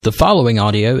The following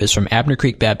audio is from Abner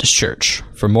Creek Baptist Church.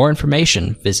 For more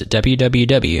information, visit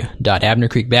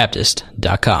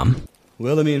www.abnercreekbaptist.com.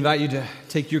 Well, let me invite you to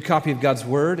take your copy of God's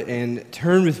Word and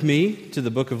turn with me to the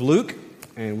book of Luke.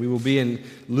 And we will be in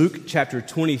Luke chapter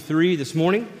 23 this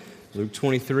morning. Luke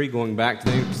 23, going back to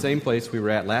the same place we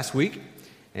were at last week.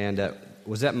 And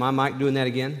was that my mic doing that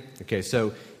again? Okay,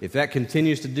 so if that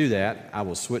continues to do that, I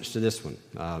will switch to this one.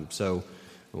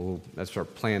 That's our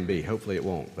plan B. Hopefully it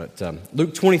won't. But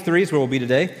Luke 23 is where we'll be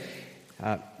today.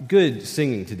 Good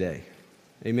singing today.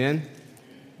 Amen?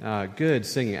 Good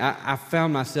singing. I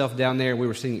found myself down there. We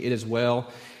were singing It As Well.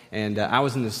 And I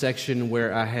was in the section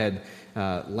where I had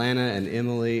Lana and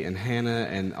Emily and Hannah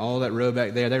and all that row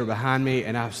back there. They were behind me.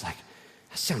 And I was like,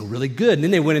 that sounded really good. And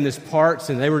then they went in this parts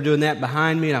and they were doing that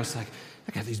behind me. And I was like,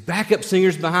 I got these backup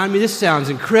singers behind me. This sounds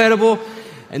incredible.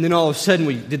 And then all of a sudden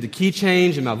we did the key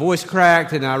change and my voice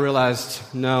cracked and I realized,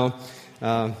 no,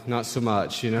 not so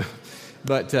much, you know.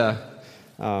 But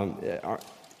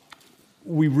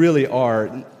we really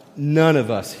are, none of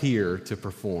us here to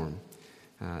perform.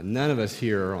 None of us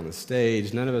here are on the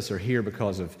stage. None of us are here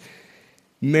because of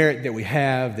merit that we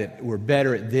have, that we're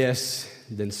better at this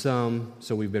than some,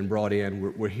 so we've been brought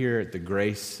in. We're here at the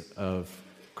grace of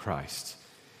Christ.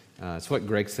 It's what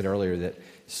Greg said earlier, that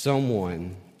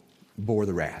someone bore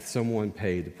the wrath. Someone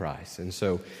paid the price. And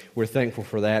so we're thankful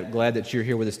for that. Glad that you're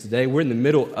here with us today. We're in the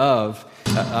middle of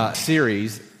a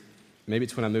series. Maybe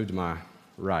it's when I move to my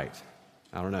right.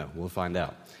 I don't know. We'll find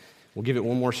out. We'll give it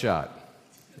one more shot,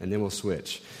 and then we'll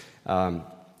switch.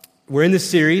 We're in this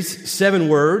series, 7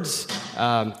 words.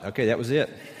 Okay, that was it.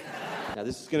 Now,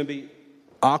 this is going to be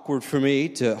awkward for me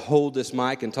to hold this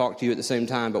mic and talk to you at the same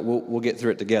time, but we'll get through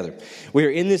it together. We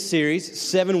are in this series,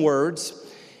 7 words.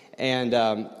 And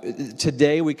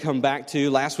today we come back to,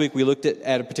 last week we looked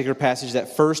at a particular passage,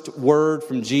 that first word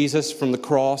from Jesus from the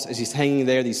cross as he's hanging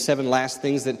there, these 7 last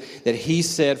things that he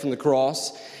said from the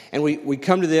cross. And we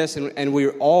come to this and we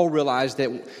all realize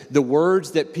that the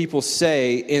words that people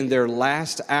say in their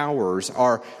last hours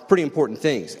are pretty important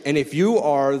things. And if you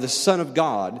are the Son of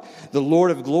God, the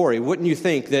Lord of glory, wouldn't you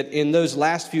think that in those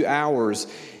last few hours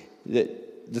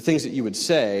that the things that you would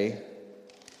say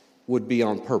would be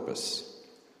on purpose?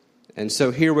 And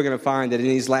so here we're going to find that in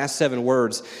these last 7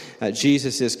 words,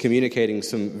 Jesus is communicating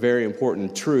some very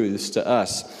important truths to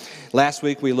us. Last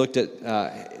week we looked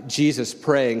at Jesus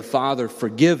praying, Father,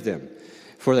 forgive them,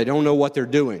 for they don't know what they're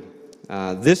doing.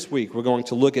 This week we're going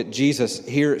to look at Jesus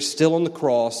here still on the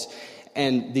cross,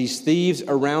 and these thieves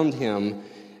around him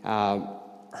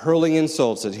hurling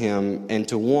insults at him, and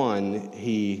to one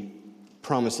he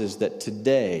promises that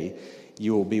today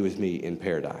you will be with me in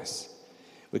paradise.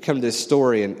 We come to this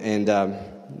story, and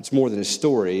it's more than a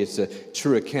story. It's a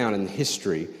true account in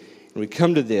history. And we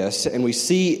come to this, and we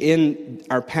see in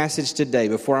our passage today,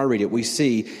 before I read it, we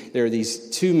see there are these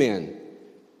 2 men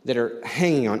that are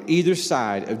hanging on either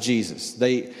side of Jesus.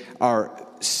 They are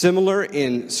similar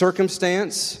in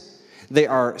circumstance. They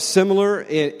are similar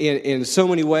in so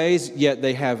many ways, yet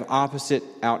they have opposite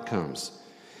outcomes.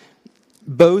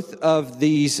 Both of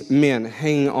these men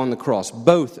hanging on the cross,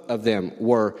 both of them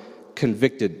were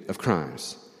convicted of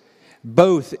crimes.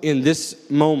 Both in this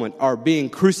moment are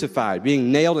being crucified,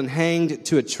 being nailed and hanged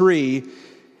to a tree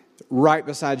right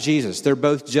beside Jesus. They're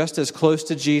both just as close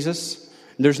to Jesus.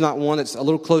 There's not one that's a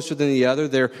little closer than the other.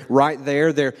 They're right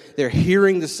there. They're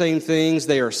hearing the same things.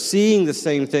 They are seeing the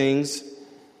same things.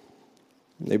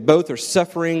 They both are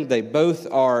suffering. They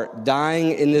both are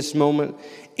dying in this moment.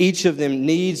 Each of them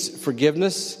needs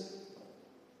forgiveness.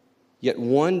 Yet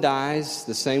one dies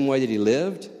the same way that he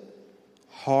lived.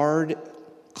 Hard,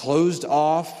 closed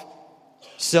off,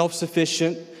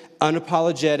 self-sufficient,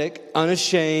 unapologetic,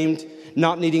 unashamed,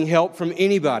 not needing help from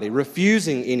anybody,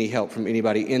 refusing any help from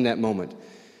anybody in that moment.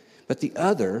 But the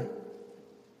other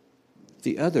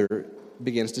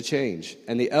begins to change.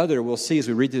 And the other, we'll see as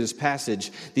we read through this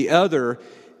passage, the other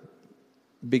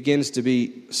begins to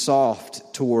be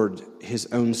soft toward his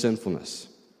own sinfulness.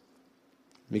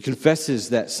 He confesses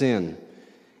that sin,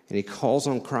 and he calls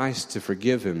on Christ to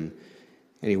forgive him,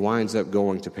 and he winds up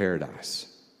going to paradise.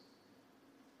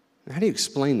 How do you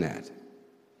explain that?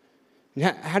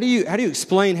 How do you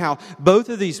explain how both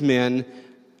of these men,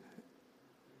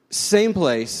 same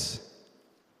place,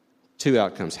 2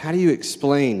 outcomes? How do you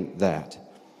explain that?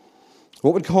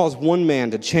 What would cause one man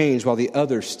to change while the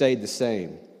other stayed the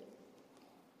same?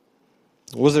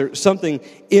 Was there something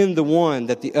in the one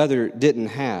that the other didn't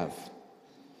have?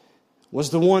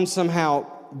 Was the one somehow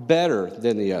better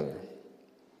than the other?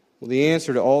 Well, the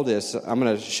answer to all this, I'm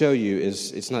going to show you,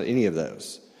 is it's not any of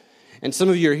those. And some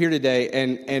of you are here today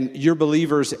and you're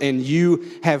believers and you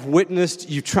have witnessed,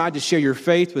 you've tried to share your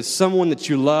faith with someone that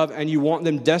you love and you want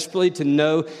them desperately to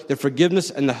know the forgiveness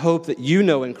and the hope that you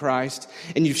know in Christ.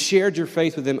 And you've shared your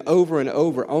faith with them over and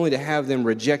over only to have them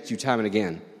reject you time and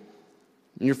again.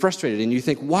 And you're frustrated and you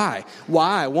think, why?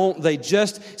 Why won't they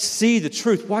just see the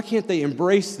truth? Why can't they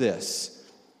embrace this?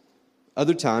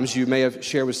 Other times you may have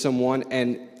shared with someone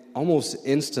and almost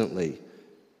instantly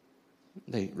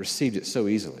they received it so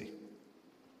easily.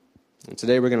 And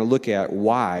today we're going to look at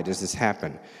why does this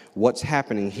happen? What's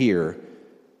happening here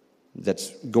that's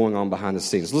going on behind the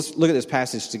scenes? Let's look at this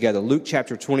passage together. Luke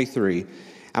chapter 23.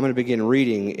 I'm going to begin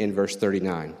reading in verse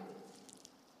 39.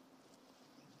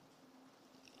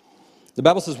 The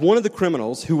Bible says, one of the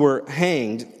criminals who were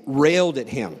hanged railed at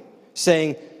him,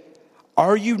 saying,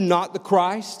 "Are you not the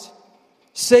Christ?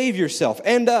 Save yourself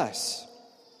and us."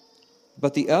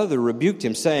 But the other rebuked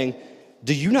him, saying,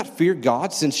 "Do you not fear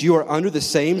God, since you are under the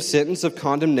same sentence of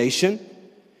condemnation?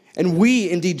 And we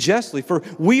indeed justly, for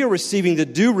we are receiving the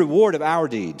due reward of our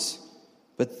deeds.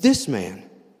 But this man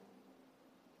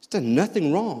has done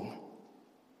nothing wrong."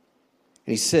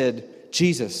 And he said,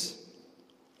 "Jesus,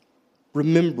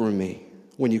 remember me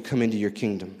when you come into your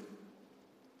kingdom."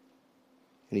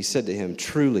 And he said to him,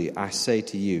 "Truly I say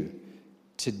to you,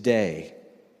 today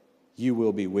you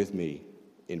will be with me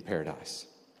in paradise."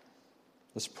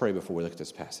 Let's pray before we look at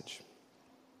this passage.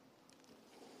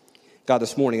 God,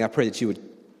 this morning I pray that you would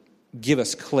give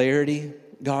us clarity,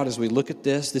 God, as we look at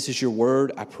this. This is your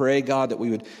word. I pray, God, that we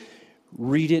would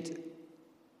read it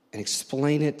and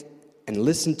explain it and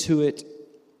listen to it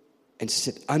and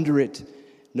sit under it,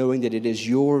 knowing that it is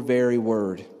your very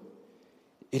word.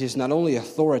 It is not only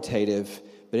authoritative,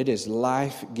 but it is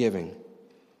life-giving.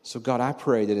 So, God, I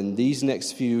pray that in these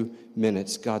next few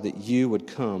minutes, God, that you would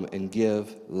come and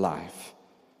give life.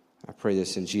 I pray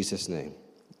this in Jesus' name.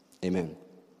 Amen.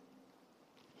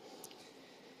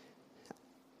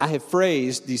 I have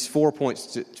phrased these 4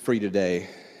 points for you today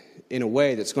in a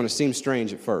way that's going to seem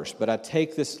strange at first, but I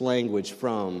take this language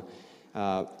from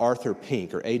Arthur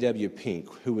Pink, or A.W. Pink,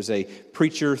 who was a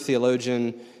preacher,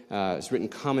 theologian, has written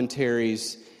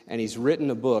commentaries, and he's written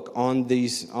a book on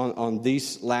these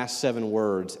last 7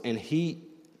 words, and he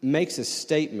makes a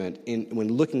statement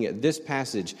when looking at this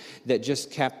passage that just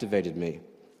captivated me.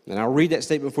 And I'll read that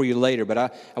statement for you later, but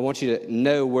I want you to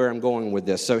know where I'm going with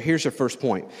this. So here's your first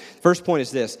point. First point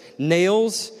is this: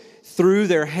 nails through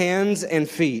their hands and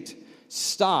feet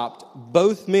stopped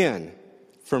both men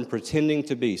from pretending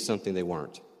to be something they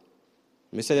weren't.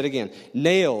 Let me say that again.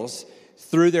 Nails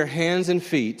through their hands and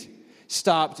feet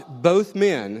stopped both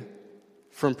men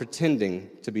from pretending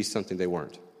to be something they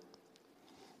weren't.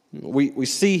 We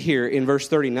see here in verse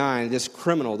 39 this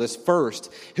criminal, this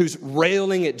first, who's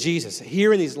railing at Jesus.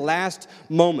 Here in these last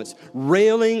moments,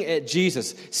 railing at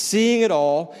Jesus, seeing it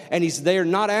all, and he's there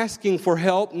not asking for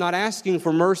help, not asking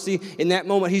for mercy. In that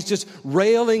moment, he's just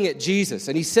railing at Jesus.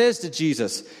 And he says to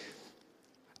Jesus,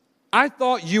 "I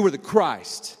thought you were the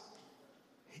Christ.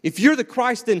 If you're the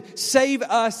Christ, then save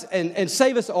us and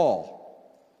save us all."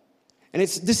 And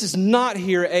this is not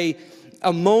here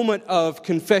a moment of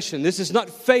confession. This is not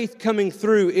faith coming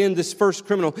through in this first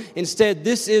criminal. Instead,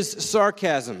 this is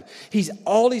sarcasm.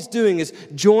 All he's doing is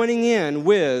joining in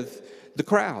with the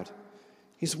crowd.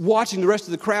 He's watching the rest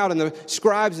of the crowd and the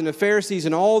scribes and the Pharisees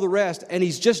and all the rest, and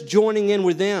he's just joining in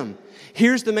with them.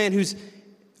 Here's the man who's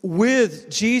with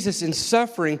Jesus in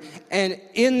suffering, and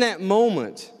in that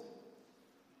moment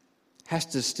has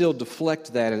to still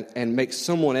deflect that and make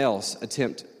someone else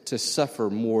attempt to suffer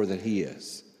more than he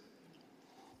is.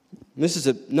 This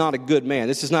is not a good man.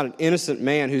 This is not an innocent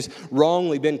man who's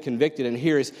wrongly been convicted and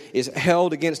here is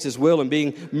held against his will and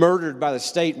being murdered by the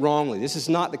state wrongly. This is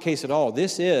not the case at all.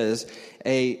 This is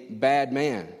a bad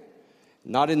man.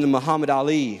 Not in the Muhammad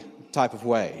Ali type of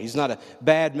way. He's not a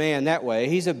bad man that way.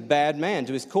 He's a bad man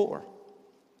to his core.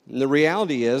 And the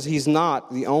reality is he's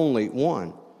not the only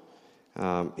one.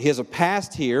 He has a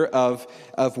past here of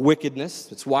wickedness.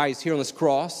 That's why he's here on this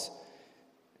cross.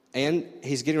 And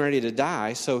he's getting ready to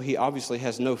die, so he obviously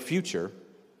has no future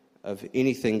of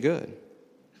anything good.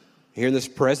 Here in this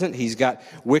present, he's got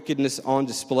wickedness on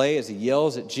display as he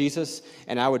yells at Jesus.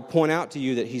 And I would point out to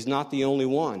you that he's not the only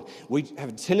one. We have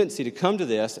a tendency to come to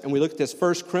this, and we look at this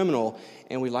first criminal,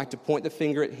 and we like to point the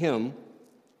finger at him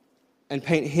and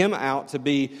paint him out to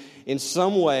be in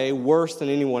some way worse than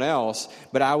anyone else.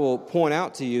 But I will point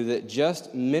out to you that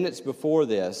just minutes before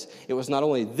this, it was not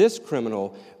only this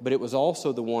criminal, but it was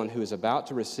also the one who is about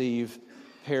to receive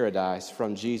paradise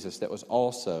from Jesus that was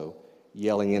also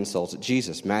yelling insults at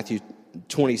Jesus. Matthew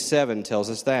 27 tells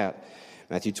us that.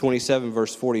 Matthew 27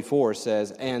 verse 44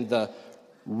 says, "And the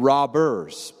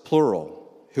robbers, plural,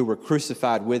 who were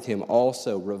crucified with him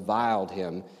also reviled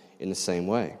him in the same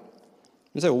way.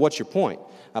 You say, well, what's your point?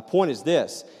 My point is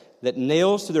this, that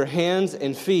nails to their hands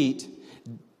and feet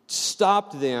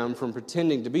stopped them from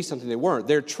pretending to be something they weren't.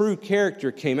 Their true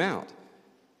character came out.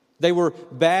 They were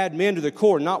bad men to the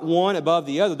core, not one above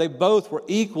the other. They both were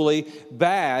equally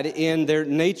bad in their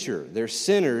nature. They're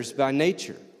sinners by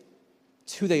nature.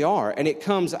 It's who they are. And it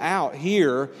comes out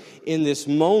here in this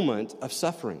moment of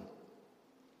suffering.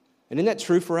 And isn't that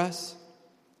true for us?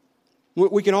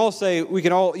 We can all,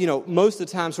 most of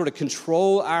the time sort of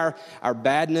control our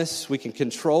badness. We can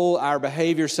control our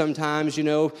behavior sometimes,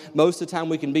 Most of the time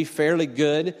we can be fairly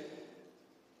good.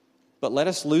 But let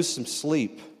us lose some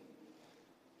sleep.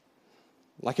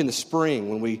 Like in the spring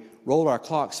when we roll our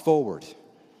clocks forward.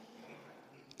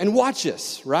 And watch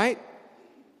us, right?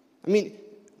 I mean,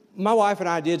 my wife and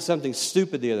I did something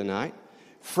stupid the other night.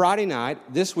 Friday night,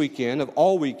 this weekend, of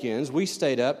all weekends, we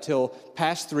stayed up till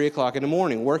past 3 o'clock in the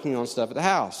morning working on stuff at the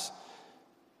house.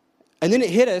 And then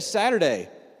it hit us Saturday.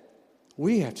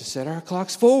 We have to set our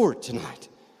clocks forward tonight.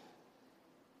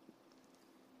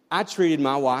 I treated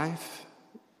my wife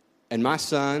and my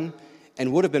son,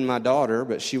 and would have been my daughter,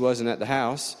 but she wasn't at the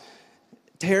house,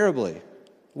 terribly.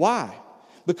 Why?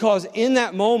 Because in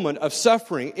that moment of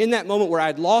suffering, in that moment where I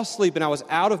had lost sleep and I was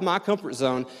out of my comfort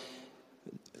zone,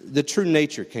 the true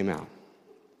nature came out.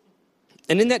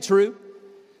 And isn't that true?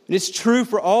 And it's true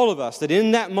for all of us that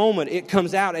in that moment it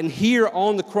comes out. And here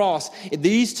on the cross,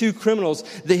 these two criminals,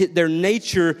 their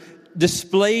nature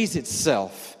displays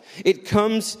itself. It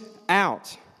comes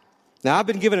out. Now, I've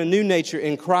been given a new nature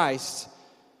in Christ,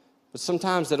 but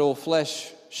sometimes that old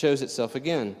flesh shows itself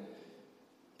again.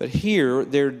 But here,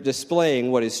 they're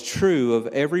displaying what is true of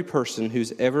every person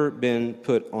who's ever been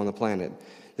put on the planet,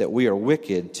 that we are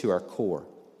wicked to our core.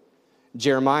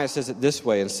 Jeremiah says it this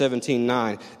way in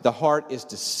 17:9, the heart is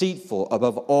deceitful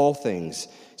above all things.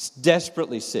 It's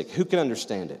desperately sick. Who can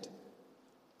understand it?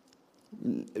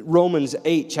 Romans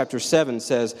 8, chapter 7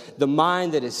 says, the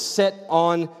mind that is set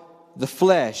on the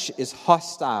flesh is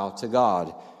hostile to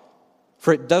God,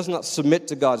 for it does not submit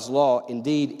to God's law.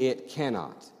 Indeed, it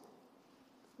cannot.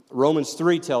 Romans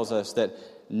 3 tells us that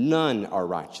none are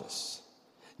righteous,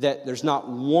 that there's not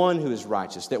one who is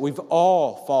righteous, that we've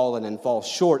all fallen and fall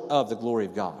short of the glory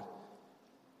of God.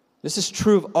 This is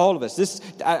true of all of us.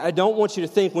 I don't want you to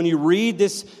think when you read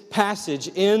this passage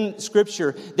in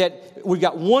Scripture that we've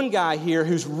got one guy here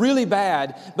who's really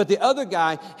bad, but the other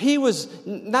guy, he was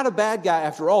not a bad guy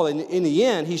after all. In the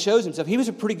end, he shows himself, he was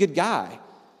a pretty good guy.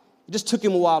 It just took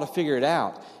him a while to figure it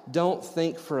out. Don't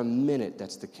think for a minute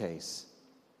that's the case.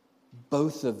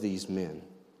 Both of these men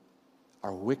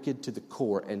are wicked to the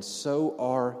core, and so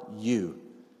are you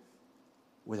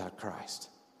without Christ.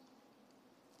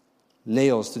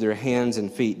 Nails to their hands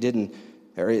and feet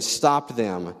it stopped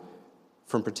them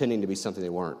from pretending to be something they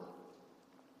weren't.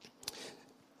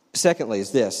 Secondly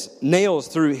is this, nails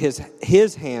through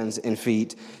his hands and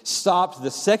feet stopped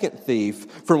the second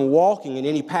thief from walking in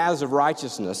any paths of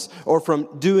righteousness or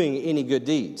from doing any good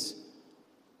deeds.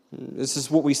 This is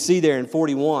what we see there in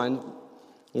 41,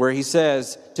 where he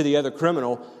says to the other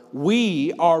criminal,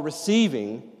 we are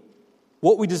receiving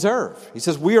what we deserve. He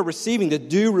says we are receiving the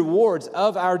due rewards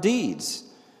of our deeds.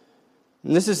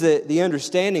 And this is the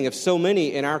understanding of so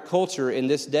many in our culture in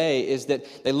this day, is that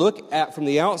they look at from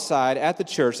the outside at the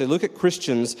church, they look at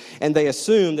Christians, and they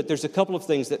assume that there's a couple of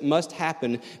things that must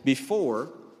happen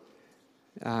before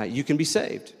you can be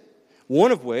saved.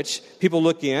 One of which people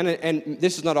look in, and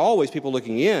this is not always people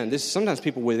looking in, this is sometimes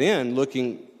people within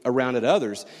looking around at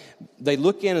others. They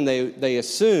look in and they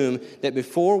assume that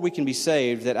before we can be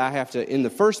saved, that I have to, in the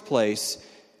first place,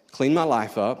 clean my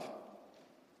life up.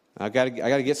 I got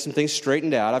to get some things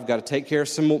straightened out. I've got to take care of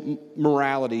some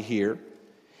morality here.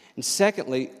 And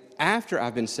secondly, after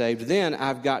I've been saved, then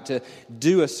I've got to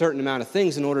do a certain amount of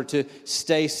things in order to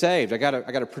stay saved. I got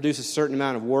to produce a certain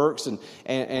amount of works,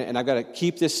 and I've got to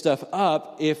keep this stuff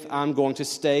up if I'm going to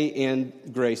stay in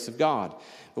the grace of God.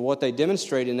 But what they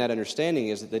demonstrate in that understanding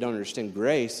is that they don't understand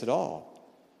grace at all.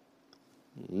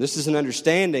 And this is an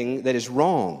understanding that is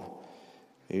wrong.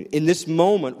 In this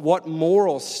moment, what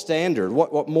moral standard,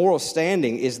 what moral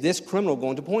standing is this criminal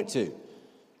going to point to?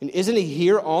 And isn't he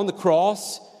here on the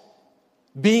cross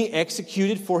being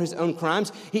executed for his own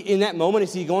crimes? In that moment,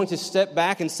 is he going to step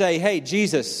back and say, hey,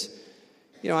 Jesus,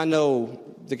 I know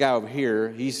the guy over here,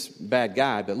 he's a bad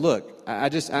guy, but look,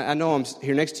 I know I'm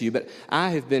here next to you, but I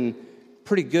have been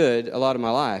pretty good a lot of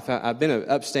my life. I've been an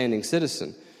upstanding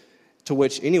citizen. To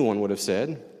which anyone would have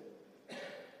said,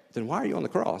 then why are you on the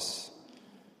cross?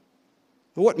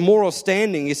 What moral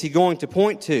standing is he going to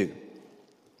point to?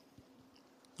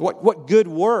 What good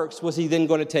works was he then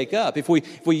going to take up? If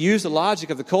we use the logic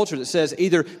of the culture that says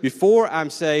either before I'm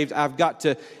saved, I've got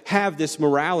to have this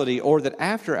morality, or that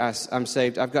after I'm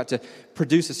saved, I've got to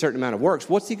produce a certain amount of works,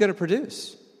 what's he going to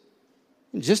produce?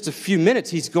 In just a few minutes,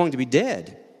 he's going to be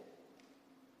dead.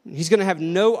 He's going to have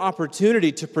no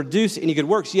opportunity to produce any good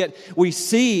works. Yet we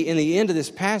see in the end of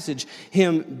this passage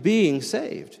him being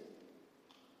saved.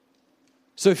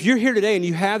 So if you're here today and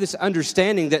you have this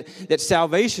understanding that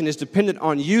salvation is dependent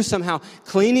on you somehow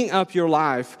cleaning up your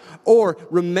life or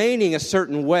remaining a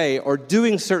certain way or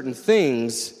doing certain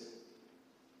things,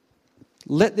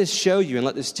 let this show you and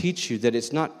let this teach you that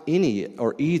it's not any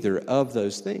or either of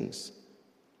those things.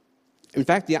 In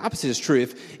fact, the opposite is true.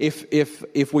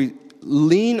 If we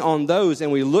lean on those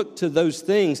and we look to those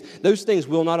things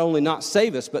will not only not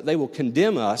save us, but they will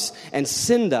condemn us and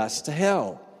send us to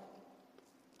hell.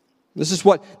 This is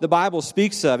what the Bible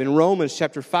speaks of in Romans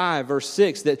chapter 5, verse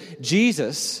 6, that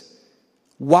Jesus,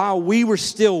 while we were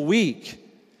still weak,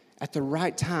 at the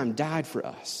right time died for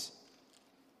us.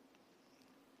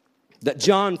 That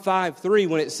John 5:3,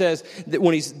 when it says that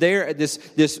when he's there at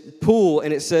this pool,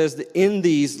 and it says that in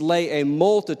these lay a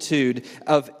multitude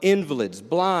of invalids,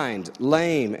 blind,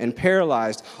 lame, and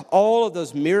paralyzed. All of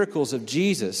those miracles of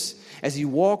Jesus as he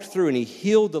walked through and he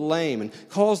healed the lame and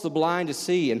caused the blind to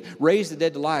see and raised the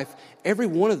dead to life. Every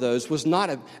one of those was not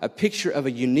a picture of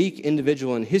a unique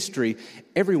individual in history.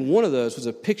 Every one of those was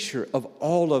a picture of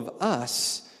all of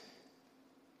us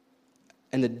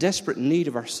and the desperate need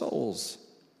of our souls.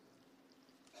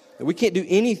 We can't do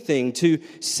anything to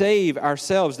save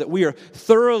ourselves, that we are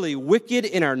thoroughly wicked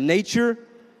in our nature.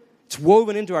 It's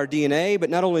woven into our DNA,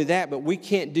 but not only that, but we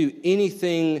can't do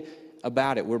anything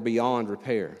about it. We're beyond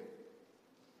repair.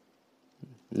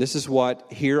 And this is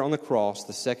what, here on the cross,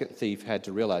 the second thief had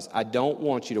to realize. I don't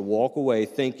want you to walk away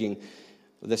thinking,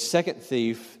 the second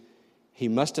thief, he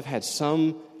must have had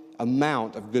some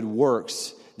amount of good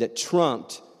works that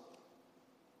trumped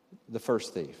the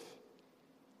first thief.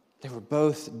 They were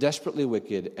both desperately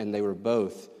wicked, and they were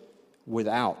both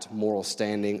without moral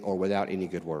standing or without any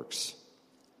good works.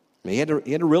 I mean,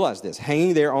 he had to realize this.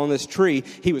 Hanging there on this tree,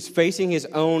 he was facing his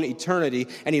own eternity,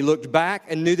 and he looked back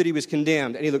and knew that he was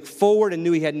condemned, and he looked forward and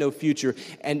knew he had no future,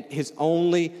 and his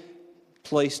only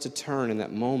place to turn in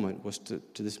that moment was to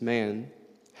this man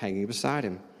hanging beside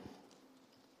him.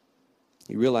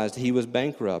 He realized he was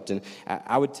bankrupt. And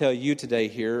I would tell you today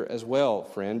here as well,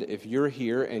 friend, if you're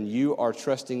here and you are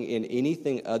trusting in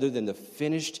anything other than the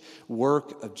finished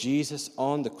work of Jesus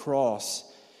on the cross,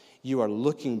 you are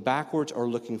looking backwards or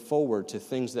looking forward to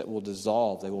things that will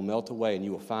dissolve, they will melt away, and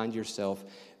you will find yourself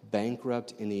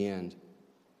bankrupt in the end.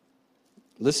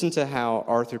 Listen to how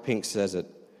Arthur Pink says it.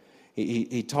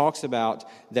 He talks about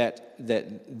that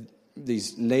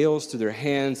these nails to their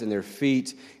hands and their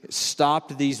feet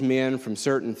stopped these men from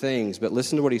certain things. But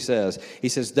listen to what he says. He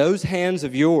says, those hands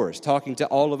of yours, talking to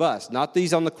all of us, not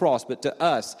these on the cross, but to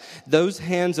us, those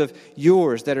hands of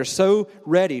yours that are so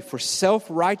ready for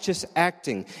self-righteous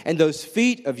acting, and those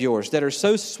feet of yours that are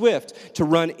so swift to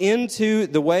run into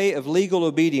the way of legal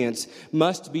obedience,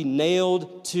 must be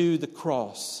nailed to the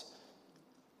cross.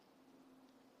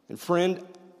 And friend,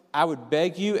 I would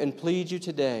beg you and plead you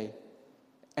today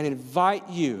and invite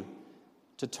you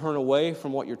to turn away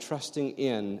from what you're trusting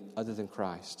in other than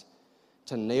Christ.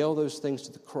 To nail those things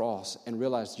to the cross and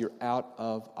realize you're out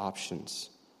of options.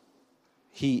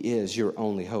 He is your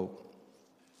only hope.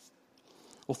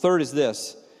 Well, third is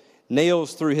this.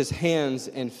 Nails through his hands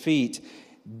and feet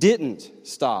didn't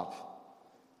stop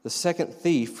the second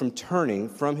thief from turning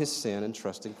from his sin and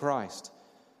trusting Christ.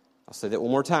 I'll say that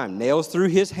one more time. Nails through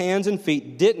his hands and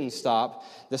feet didn't stop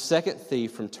the second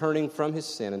thief from turning from his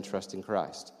sin and trusting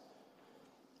Christ.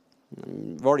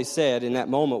 I've already said in that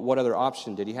moment, what other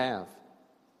option did he have?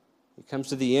 He comes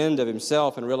to the end of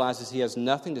himself and realizes he has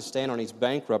nothing to stand on. He's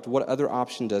bankrupt. What other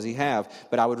option does he have?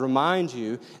 But I would remind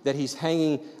you that he's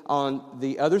hanging on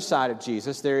the other side of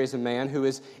Jesus. There is a man who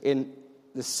is in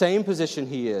the same position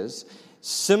he is,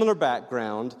 similar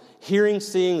background, hearing,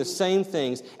 seeing the same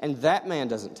things, and that man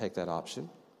doesn't take that option.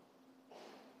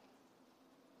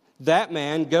 That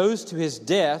man goes to his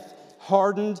death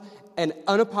hardened and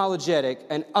unapologetic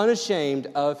and unashamed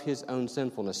of his own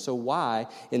sinfulness. So why,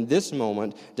 in this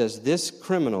moment, does this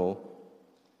criminal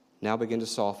now begin to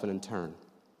soften and turn?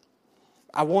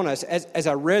 I want us, as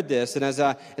I read this and as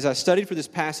I studied for this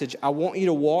passage, I want you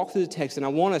to walk through the text, and I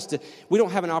want us to, we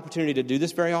don't have an opportunity to do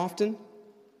this very often,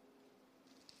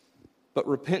 but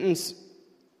repentance,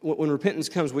 when repentance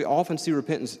comes, we often see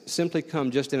repentance simply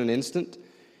come just in an instant,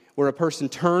 where a person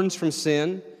turns from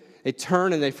sin, They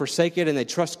turn and they forsake it and they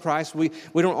trust Christ. We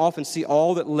don't often see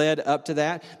all that led up to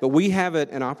that, but we have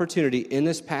an opportunity in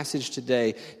this passage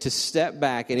today to step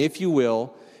back and, if you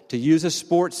will, to use a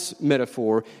sports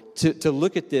metaphor, to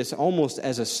look at this almost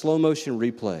as a slow motion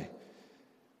replay.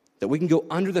 That we can go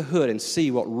under the hood and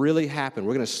see what really happened.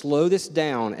 We're going to slow this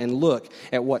down and look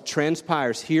at what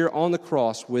transpires here on the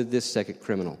cross with this second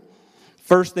criminal.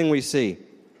 First thing we see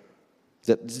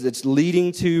that's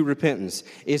leading to repentance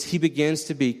is he begins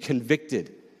to be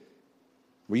convicted.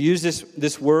 We use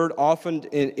this word often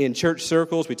in church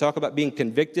circles. We talk about being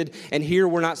convicted. And here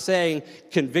we're not saying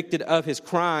convicted of his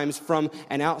crimes from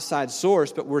an outside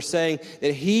source, but we're saying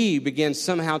that he begins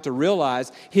somehow to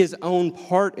realize his own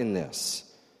part in this.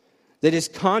 That his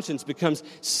conscience becomes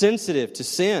sensitive to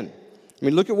sin. I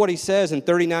mean, look at what he says in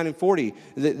 39 and 40.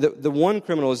 The one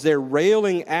criminal is there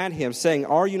railing at him, saying,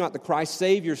 "Are you not the Christ?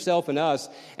 Save yourself and us."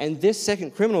 And this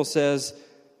second criminal says,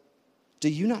 "Do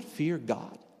you not fear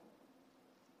God?"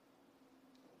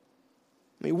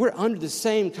 I mean, we're under the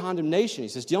same condemnation. He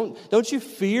says, don't you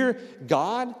fear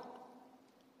God?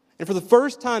 And for the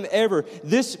first time ever,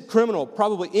 this criminal,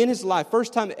 probably in his life,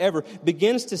 first time ever,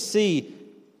 begins to see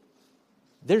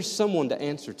there's someone to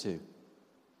answer to.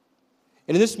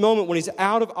 And in this moment, when he's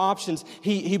out of options,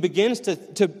 he begins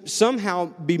to somehow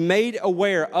be made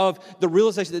aware of the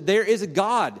realization that there is a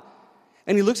God.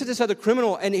 And he looks at this other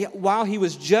criminal, and while he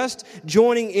was just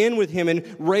joining in with him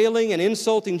and railing and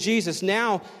insulting Jesus,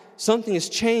 now something has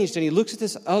changed. And he looks at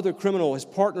this other criminal, his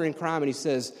partner in crime, and he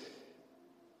says,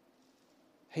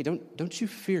 "Hey, don't you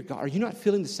fear God? Are you not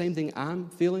feeling the same thing I'm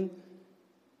feeling?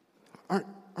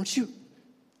 Aren't you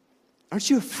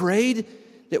afraid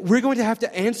that we're going to have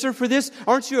to answer for this?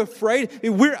 Aren't you afraid? I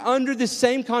mean, we're under the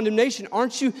same condemnation.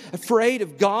 Aren't you afraid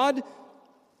of God?"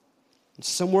 And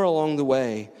somewhere along the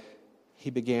way, he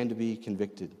began to be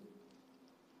convicted.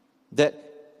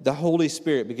 That the Holy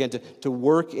Spirit began to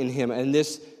work in him, and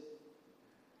this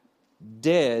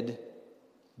dead,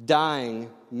 dying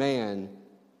man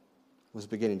was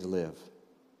beginning to live.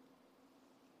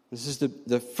 This is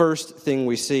the first thing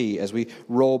we see as we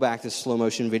roll back this slow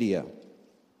motion video.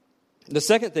 The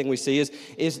second thing we see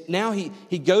is now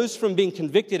he goes from being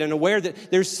convicted and aware that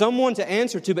there's someone to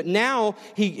answer to, but now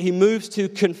he moves to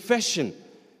confession.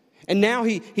 And now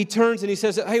he turns and he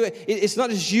says, "Hey, it's not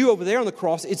just you over there on the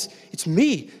cross, it's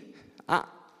me.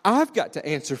 I've got to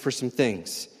answer for some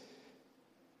things."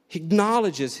 He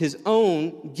acknowledges his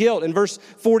own guilt. In verse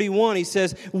 41, he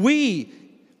says, We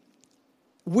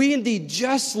indeed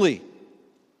justly,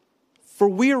 for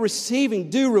we are receiving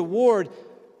due reward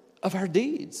of our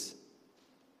deeds.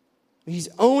 He's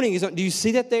owning his own. Do you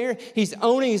see that there? He's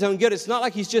owning his own guilt. It's not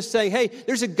like he's just saying, "Hey,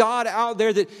 there's a God out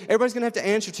there that everybody's going to have to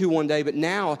answer to one day." But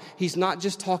now he's not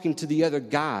just talking to the other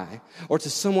guy or to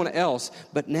someone else,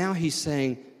 but now he's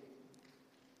saying,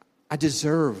 "I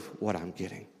deserve what I'm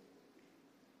getting."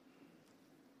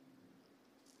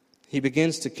 He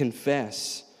begins to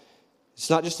confess. It's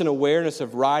not just an awareness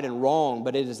of right and wrong,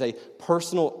 but it is a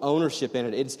personal ownership in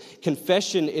it. It's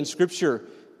confession in Scripture.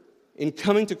 In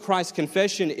coming to Christ,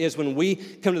 confession is when we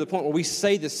come to the point where we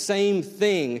say the same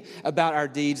thing about our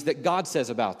deeds that God says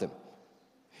about them.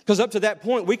 Because up to that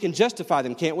point, we can justify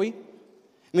them, can't we?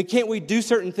 I mean, can't we do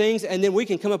certain things and then we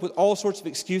can come up with all sorts of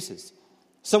excuses?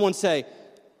 Someone say,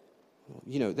 "Well,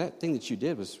 you know, that thing that you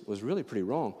did was really pretty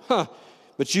wrong."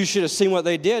 But you should have seen what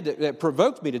they did that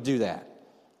provoked me to do that.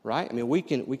 Right? I mean, we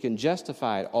can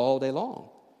justify it all day long.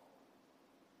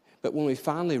 But when we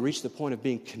finally reach the point of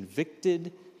being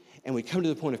convicted and we come to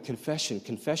the point of confession,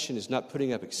 confession is not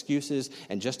putting up excuses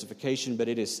and justification, but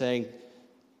it is saying,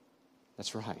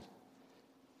 "That's right.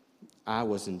 I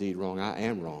was indeed wrong. I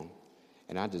am wrong.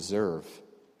 And I deserve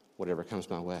whatever comes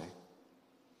my way."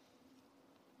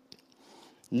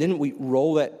 And then we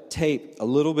roll that tape a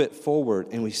little bit forward,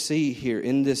 and we see here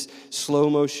in this slow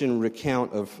motion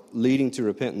recount of leading to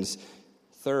repentance,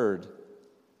 third,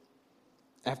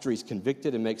 after he's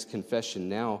convicted and makes confession,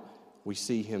 now we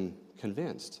see him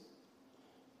convinced.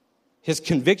 His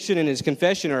conviction and his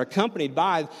confession are accompanied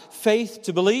by faith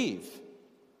to believe.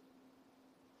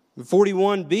 In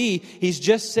 41b, he's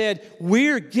just said,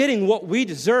 "We're getting what we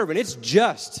deserve, and it's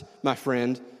just, my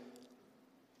friend."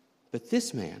 But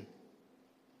this man's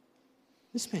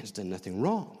done nothing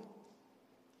wrong.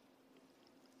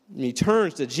 And he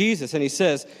turns to Jesus and he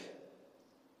says,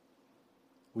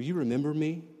 "Will you remember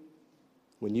me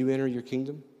when you enter your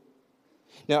kingdom?"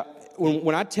 Now,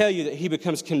 when I tell you that he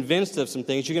becomes convinced of some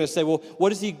things, you're going to say, "Well, what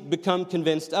does he become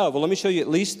convinced of?" Well, let me show you at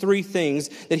least 3 things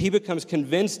that he becomes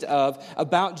convinced of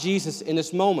about Jesus in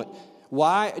this moment.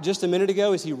 Why, just a minute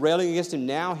ago, is he railing against him?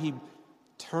 Now he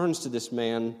turns to this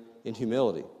man in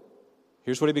humility.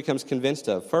 Here's what he becomes convinced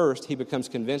of. First, he becomes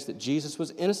convinced that Jesus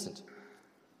was innocent.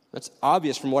 That's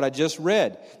obvious from what I just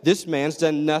read. This man's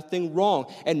done nothing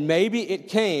wrong. And maybe it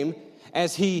came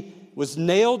as he was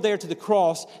nailed there to the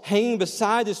cross, hanging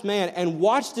beside this man, and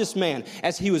watched this man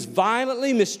as he was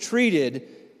violently mistreated.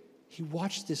 He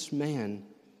watched this man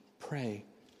pray,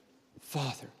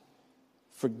 Father,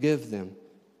 forgive them,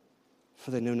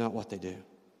 for they know not what they do.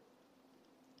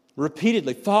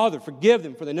 Repeatedly, Father, forgive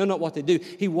them, for they know not what they do.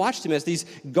 He watched him as these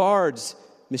guards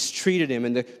mistreated him,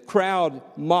 and the crowd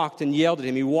mocked and yelled at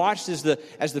him. He watched as the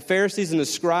Pharisees and the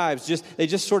scribes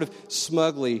just sort of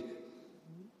smugly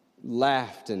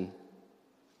laughed and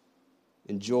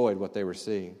enjoyed what they were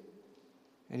seeing.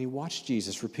 And he watched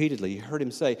Jesus repeatedly. He heard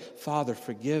him say, Father,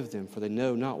 forgive them, for they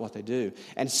know not what they do.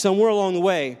 And somewhere along the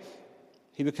way,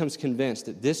 he becomes convinced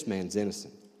that this man's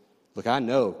innocent. Look, I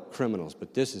know criminals,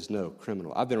 but this is no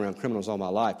criminal. I've been around criminals all my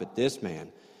life, but this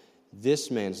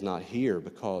man's not here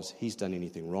because he's done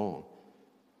anything wrong.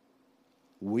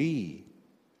 We're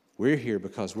here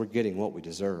because we're getting what we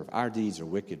deserve. Our deeds are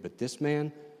wicked, but this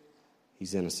man,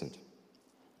 he's innocent.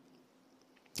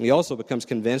 He also becomes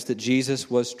convinced that Jesus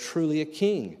was truly a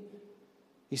king.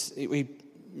 You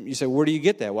say, where do you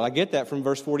get that? Well, I get that from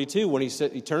verse 42 when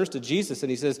he turns to Jesus and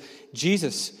he says,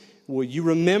 Jesus, will you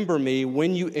remember me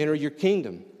when you enter your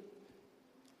kingdom?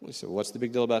 We say, what's the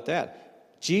big deal about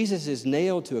that? Jesus is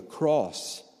nailed to a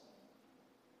cross.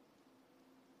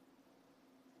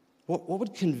 What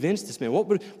would convince this man? What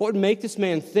would make this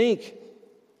man think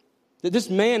that this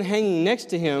man hanging next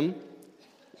to him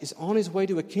is on his way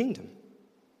to a kingdom?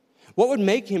 What would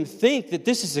make him think that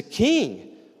this is a king?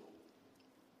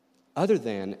 Other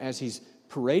than as he's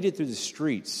paraded through the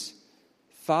streets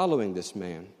following this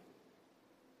man,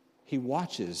 he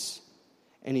watches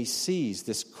and he sees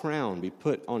this crown be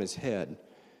put on his head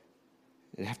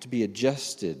and have to be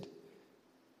adjusted.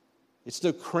 It's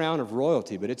no crown of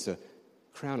royalty, but it's a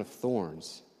crown of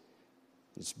thorns.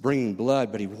 It's bringing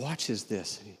blood, but he watches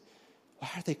this. Why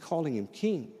are they calling him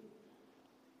king?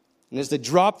 And as they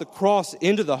drop the cross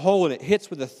into the hole and it hits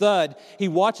with a thud, he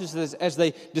watches this as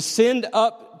they descend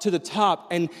up to the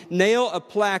top and nail a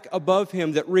plaque above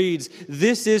him that reads,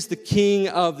 "This is the King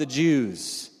of the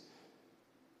Jews."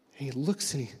 And he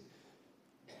looks and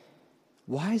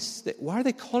why are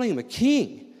they calling him a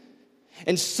king?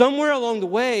 And somewhere along the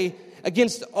way,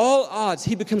 against all odds,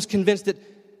 he becomes convinced that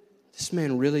this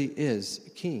man really is a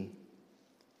king.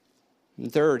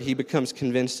 And third, he becomes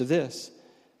convinced of this,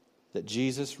 that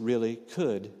Jesus really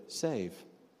could save.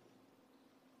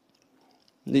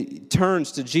 He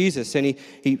turns to Jesus and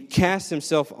he casts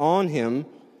himself on him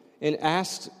and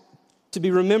asks to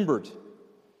be remembered.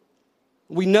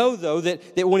 We know, though, that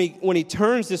when he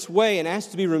turns this way and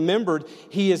asks to be remembered,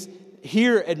 he is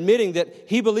here admitting that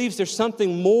he believes there's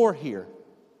something more here.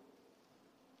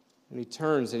 And he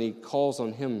turns and he calls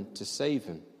on him to save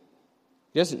him.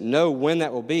 He doesn't know when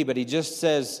that will be, but he just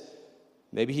says,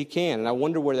 maybe he can. And I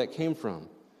wonder where that came from.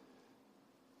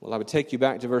 Well, I would take you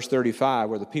back to verse 35,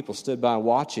 where the people stood by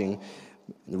watching.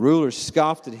 The rulers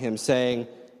scoffed at him, saying,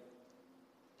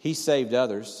 "He saved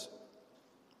others.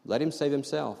 Let him save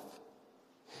himself."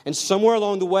 And somewhere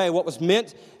along the way, what was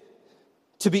meant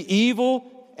to be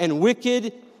evil and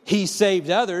wicked, he saved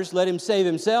others, let him save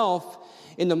himself,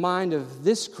 in the mind of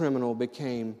this criminal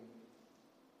became,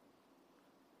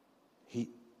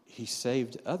 he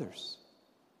saved others.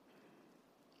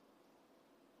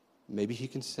 Maybe he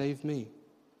can save me.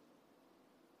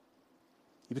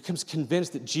 He becomes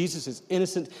convinced that Jesus is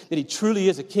innocent, that he truly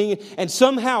is a king, and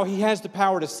somehow he has the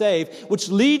power to save, which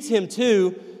leads him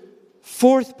to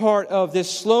fourth part of this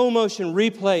slow motion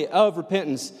replay of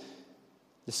repentance,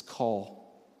 this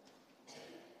call.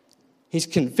 He's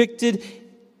convicted.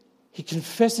 He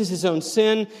confesses his own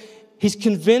sin. He's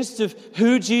convinced of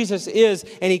who Jesus is,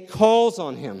 and he calls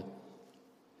on him.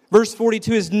 Verse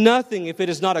 42 is nothing if it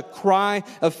is not a cry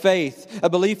of faith, a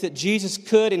belief that Jesus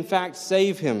could, in fact,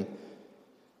 save him.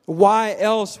 Why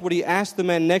else would he ask the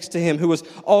man next to him, who was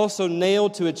also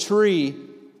nailed to a tree,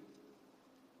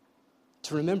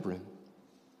 to remember him?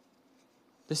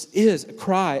 This is a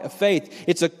cry of faith.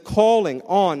 It's a calling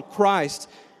on Christ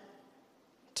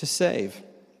to save.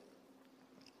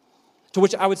 To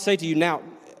which I would say to you now,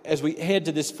 as we head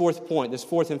to this fourth point, this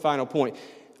fourth and final point,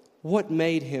 what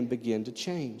made him begin to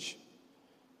change?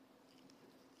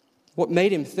 What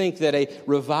made him think that a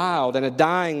reviled and a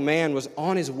dying man was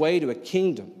on his way to a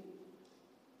kingdom?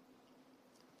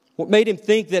 What made him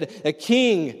think that a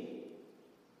king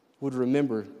would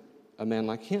remember a man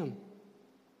like him?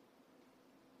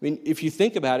 I mean, if you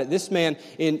think about it, this man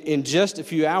in just a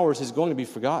few hours is going to be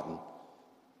forgotten.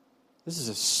 This is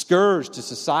a scourge to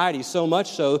society, so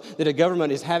much so that a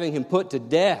government is having him put to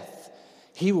death.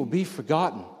 He will be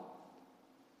forgotten.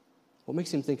 What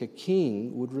makes him think a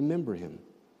king would remember him?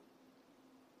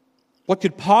 What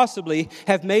could possibly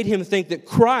have made him think that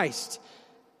Christ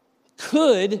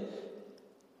could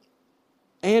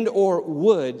and or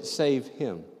would save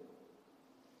him?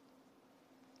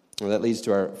 Well, that leads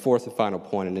to our fourth and final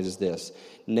point, and it is this.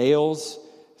 Nails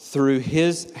through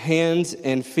his hands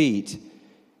and feet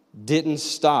didn't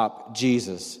stop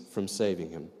Jesus from saving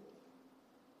him.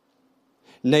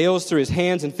 Nails through his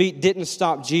hands and feet didn't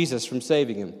stop Jesus from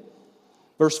saving him.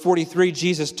 Verse 43,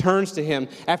 Jesus turns to him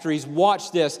after he's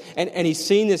watched this and he's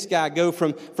seen this guy go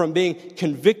from being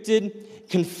convicted,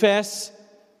 confess,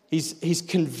 he's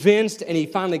convinced, and he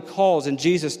finally calls, and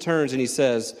Jesus turns and he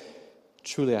says,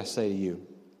 "Truly I say to you,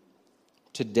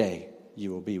 today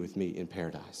you will be with me in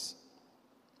paradise."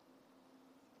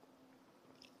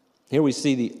 Here we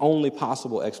see the only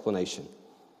possible explanation.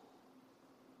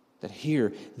 That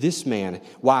here, this man,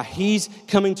 why he's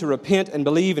coming to repent and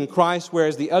believe in Christ,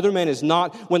 whereas the other man is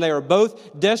not, when they are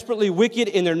both desperately wicked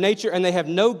in their nature and they have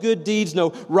no good deeds,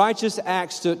 no righteous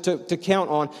acts to count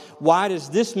on. Why does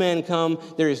this man come?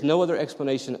 There is no other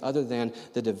explanation other than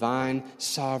the divine,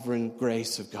 sovereign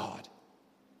grace of God.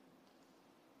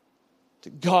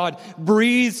 God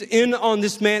breathes in on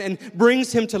this man and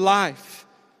brings him to life.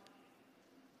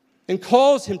 And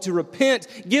calls him to repent,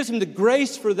 gives him the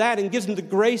grace for that, and gives him the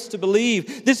grace to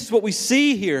believe. This is what we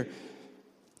see here.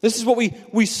 This is what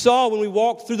we saw when we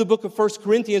walked through the book of 1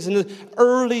 Corinthians in the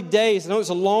early days. I know it's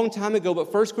a long time ago,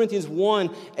 but 1 Corinthians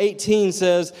 1:18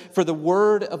 says, "For the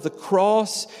word of the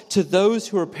cross to those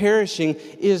who are perishing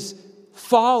is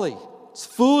folly." It's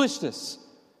foolishness.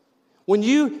 When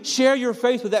you share your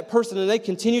faith with that person and they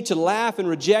continue to laugh and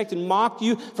reject and mock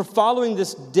you for following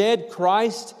this dead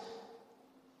Christ,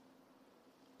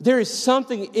 there is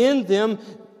something in them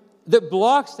that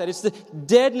blocks that. It's the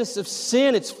deadness of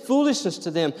sin. It's foolishness to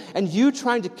them. And you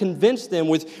trying to convince them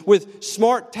with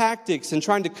smart tactics and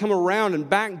trying to come around and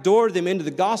backdoor them into the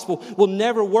gospel will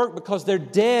never work because they're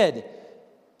dead.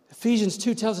 Ephesians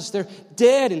 2 tells us they're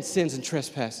dead in sins and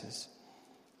trespasses.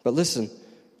 But listen,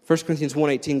 1 Corinthians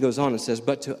 1:18 goes on and says,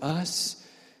 But to us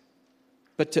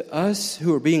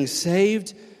who are being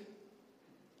saved,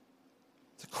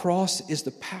 the cross is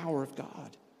the power of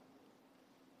God.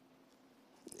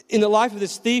 In the life of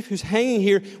this thief who's hanging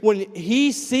here, when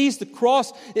he sees the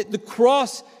cross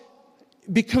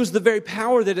becomes the very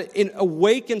power that it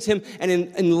awakens him and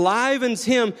enlivens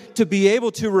him to be able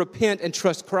to repent and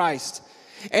trust Christ.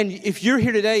 And if you're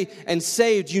here today and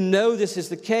saved, you know this is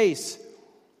the case.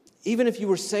 Even if you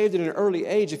were saved at an early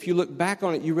age, if you look back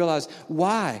on it, you realize,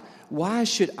 why? Why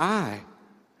should I,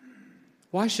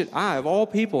 of all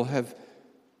people, have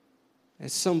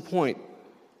at some point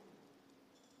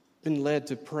been led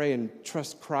to pray and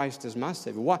trust Christ as my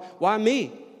Savior? Why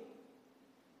me? I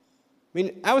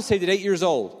mean, I was saved at 8 years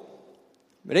old.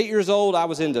 At 8 years old, I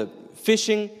was into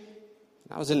fishing.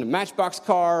 I was into Matchbox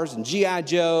cars and G.I.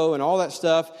 Joe and all that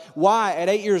stuff. Why, at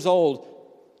 8 years old,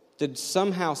 did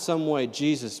somehow, some way,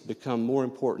 Jesus become more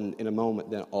important in a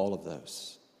moment than all of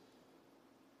those?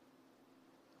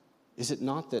 Is it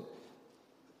not that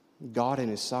God in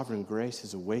His sovereign grace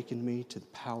has awakened me to the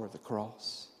power of the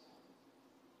cross?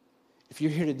 If you're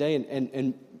here today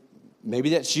and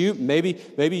maybe that's you, maybe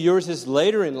yours is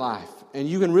later in life, and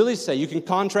you can really say, you can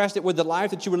contrast it with the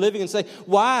life that you were living and say,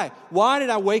 why? Why did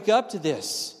I wake up to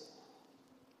this?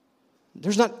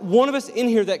 There's not one of us in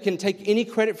here that can take any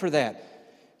credit for that.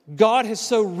 God has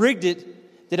so rigged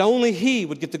it that only He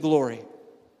would get the glory.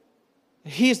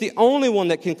 He is the only one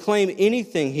that can claim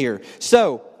anything here.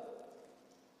 So,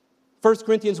 1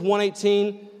 Corinthians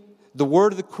 1:18, the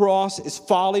word of the cross is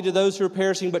folly to those who are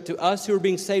perishing, but to us who are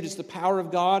being saved, it's the power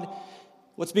of God.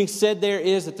 What's being said there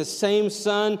is that the same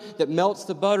sun that melts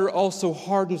the butter also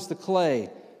hardens the clay.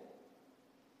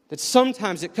 That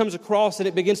sometimes it comes across and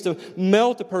it begins to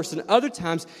melt a person. Other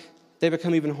times, they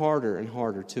become even harder and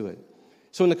harder to it.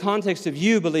 So in the context of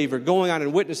you, believer, going out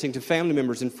and witnessing to family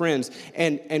members and friends,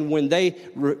 and when they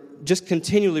just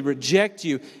continually reject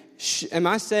you, am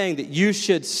I saying that you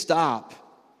should stop?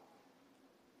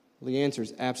 Well, the answer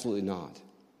is absolutely not.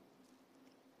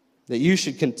 That you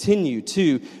should continue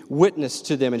to witness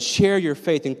to them and share your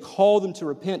faith and call them to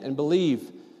repent and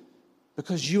believe.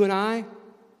 Because you and I,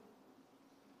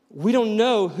 we don't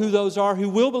know who those are who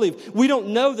will believe. We don't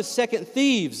know the second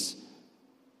thieves.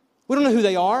 We don't know who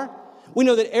they are. We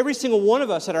know that every single one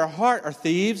of us at our heart are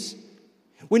thieves.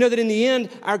 We know that in the end,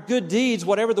 our good deeds,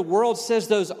 whatever the world says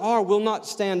those are, will not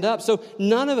stand up. So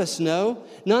none of us know.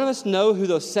 None of us know who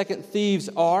those second thieves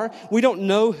are. We don't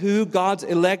know who God's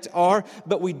elect are,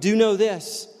 but we do know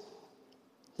this,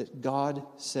 that God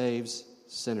saves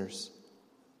sinners.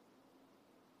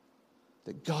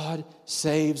 That God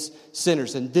saves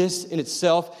sinners. And this in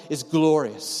itself is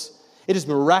glorious. It is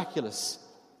miraculous.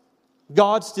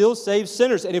 God still saves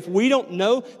sinners. And if we don't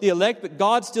know the elect, but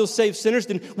God still saves sinners,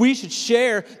 then we should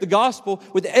share the gospel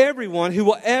with everyone who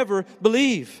will ever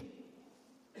believe.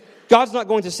 God's not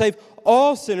going to save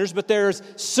all sinners, but there's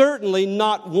certainly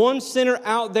not one sinner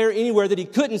out there anywhere that He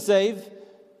couldn't save.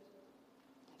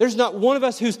 There's not one of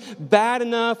us who's bad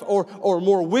enough or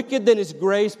more wicked than His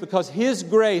grace, because His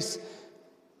grace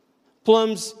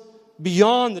plumbs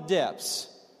beyond the depths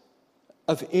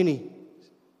of any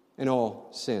and all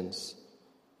sins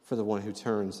for the one who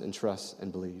turns and trusts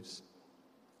and believes.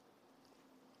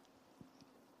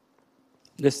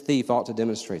 This thief ought to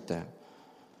demonstrate that.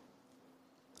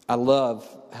 I love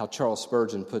how Charles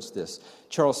Spurgeon puts this.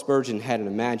 Charles Spurgeon had an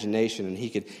imagination, and he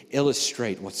could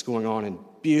illustrate what's going on in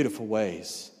beautiful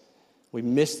ways. We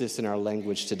miss this in our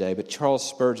language today, but Charles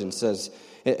Spurgeon says,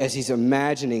 as he's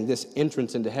imagining this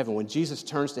entrance into heaven, when Jesus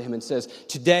turns to him and says,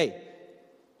 Today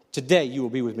you will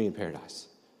be with me in paradise.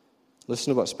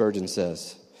 Listen to what Spurgeon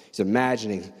says. He's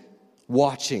imagining,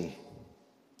 watching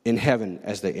in heaven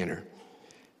as they enter.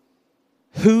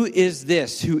 Who is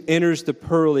this who enters the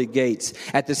pearly gates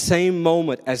at the same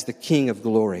moment as the King of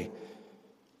glory?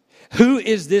 Who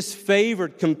is this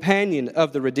favored companion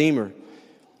of the Redeemer?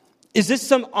 Is this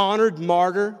some honored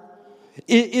martyr?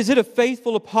 Is it a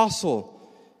faithful apostle?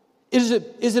 Is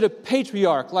it a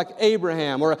patriarch like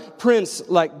Abraham or a prince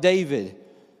like David?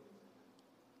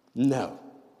 No.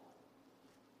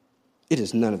 It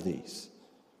is none of these.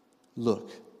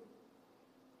 Look,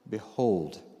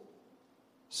 behold,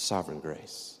 sovereign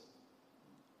grace.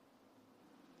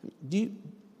 Do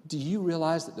you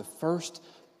realize that the first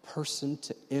person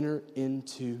to enter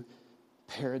into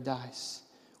paradise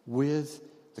with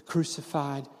the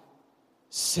crucified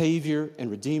Savior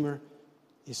and Redeemer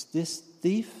is this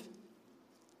thief?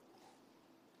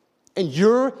 And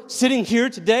you're sitting here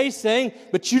today saying,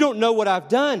 but you don't know what I've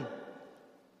done.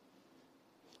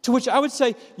 To which I would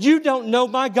say, you don't know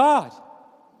my God.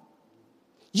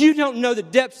 You don't know the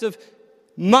depths of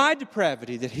my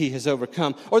depravity that He has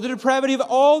overcome, or the depravity of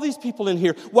all these people in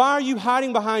here. Why are you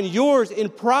hiding behind yours in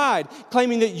pride,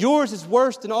 claiming that yours is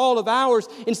worse than all of ours,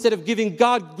 instead of giving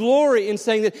God glory and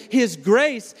saying that His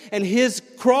grace and His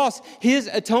cross, His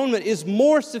atonement is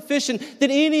more sufficient than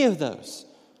any of those?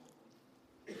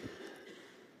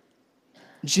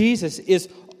 Jesus is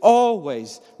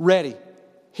always ready.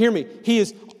 Hear me. He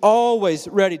is always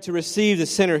ready to receive the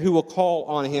sinner who will call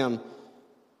on Him.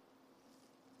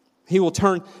 He will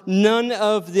turn none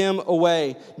of them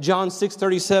away. John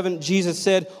 6:37, Jesus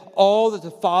said, all that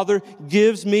the Father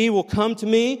gives me will come to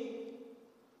me,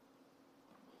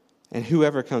 and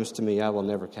whoever comes to me I will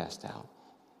never cast out.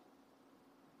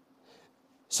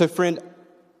 So friend,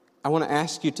 I want to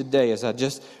ask you today, as I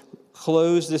just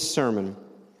close this sermon,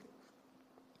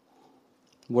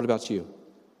 what about you?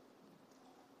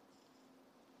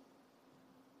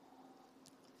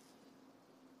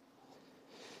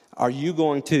 Are you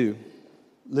going to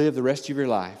live the rest of your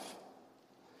life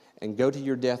and go to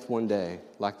your death one day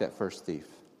like that first thief?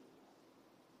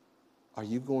 Are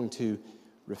you going to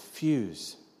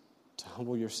refuse to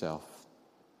humble yourself?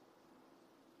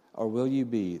 Or will you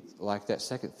be like that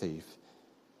second thief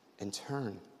and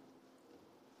turn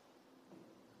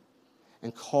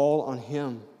and call on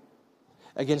Him?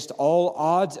 Against all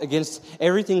odds, against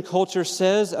everything culture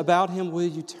says about Him, will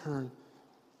you turn?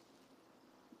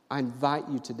 I invite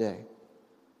you today,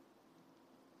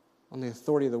 on the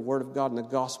authority of the Word of God and the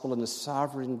gospel and the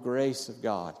sovereign grace of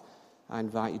God, I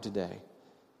invite you today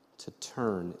to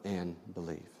turn and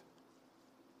believe.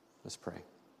 Let's pray.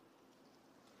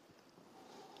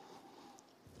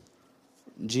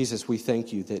 Jesus, we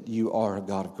thank You that You are a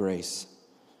God of grace.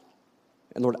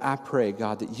 And Lord, I pray,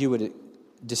 God, that You would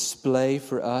display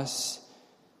for us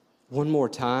one more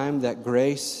time that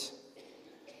grace.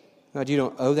 God, You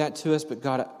don't owe that to us, but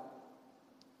God,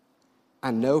 I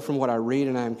know from what I read,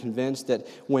 and I am convinced that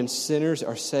when sinners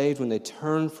are saved, when they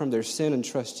turn from their sin and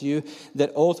trust You,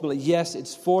 that ultimately, yes,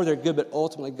 it's for their good, but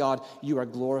ultimately, God, You are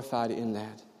glorified in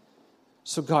that.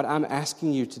 So God, I'm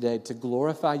asking You today to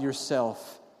glorify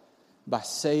Yourself by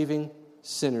saving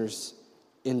sinners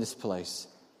in this place.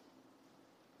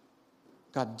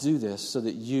 God, do this so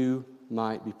that You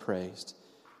might be praised.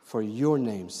 For Your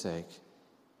name's sake,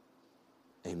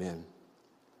 amen.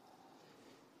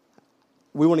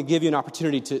 we want to give you an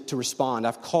opportunity to respond.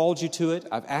 I've called you to it.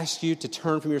 I've asked you to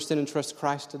turn from your sin and trust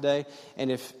Christ today.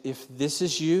 And if this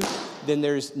is you, then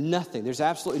there's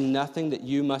absolutely nothing that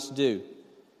you must do.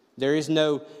 There is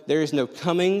no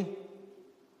coming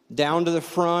down to the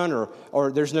front,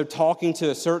 or there's no talking to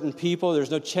a certain people.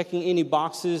 There's no checking any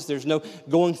boxes. There's no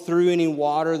going through any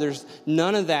water. There's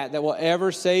none of that will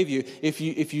ever save you. If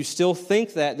you still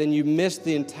think that, then you missed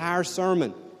the entire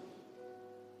sermon.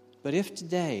 But if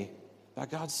today, by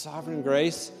God's sovereign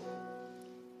grace,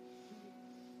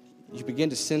 you begin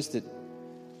to sense that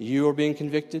you are being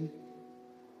convicted,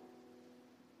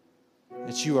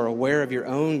 that you are aware of your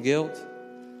own guilt,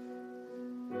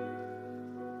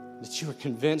 that you are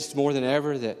convinced more than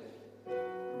ever that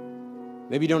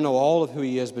maybe you don't know all of who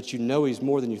He is, but you know He's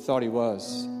more than you thought He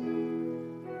was.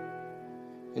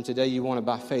 And today you want to,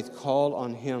 by faith, call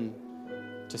on Him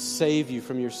to save you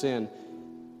from your sin.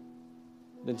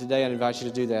 Then today I invite you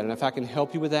to do that. And if I can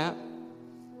help you with that,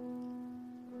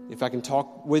 if I can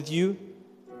talk with you,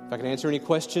 if I can answer any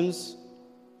questions,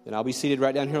 then I'll be seated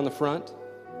right down here on the front.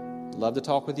 I'd love to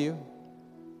talk with you.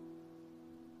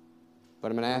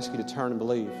 But I'm going to ask you to turn and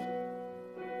believe.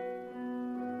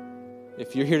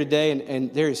 If you're here today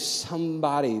and there is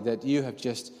somebody that you have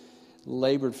just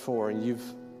labored for and you've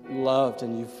loved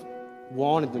and you've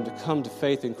wanted them to come to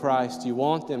faith in Christ, you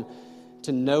want them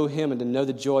to know Him and to know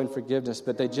the joy and forgiveness,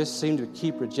 but they just seem to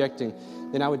keep rejecting,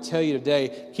 then I would tell you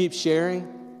today, keep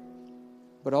sharing,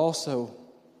 but also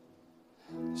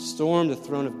storm the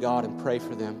throne of God and pray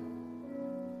for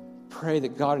them. Pray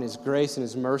that God in His grace and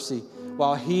His mercy,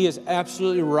 while He is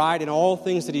absolutely right in all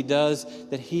things that He does,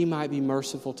 that He might be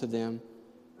merciful to them.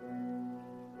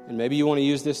 And maybe you want to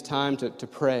use this time to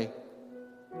pray.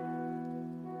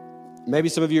 Maybe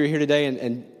some of you are here today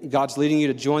and God's leading you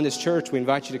to join this church. We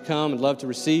invite you to come and love to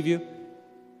receive you.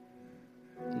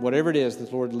 Whatever it is the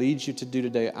Lord leads you to do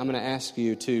today, I'm going to ask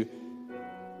you to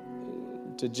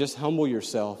just humble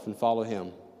yourself and follow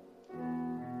Him.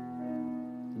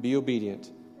 Be obedient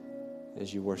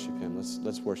as you worship Him.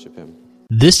 Let's worship Him.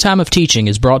 This time of teaching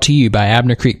is brought to you by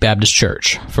Abner Creek Baptist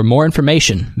Church. For more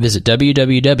information, visit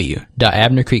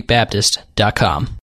www.abnercreekbaptist.com.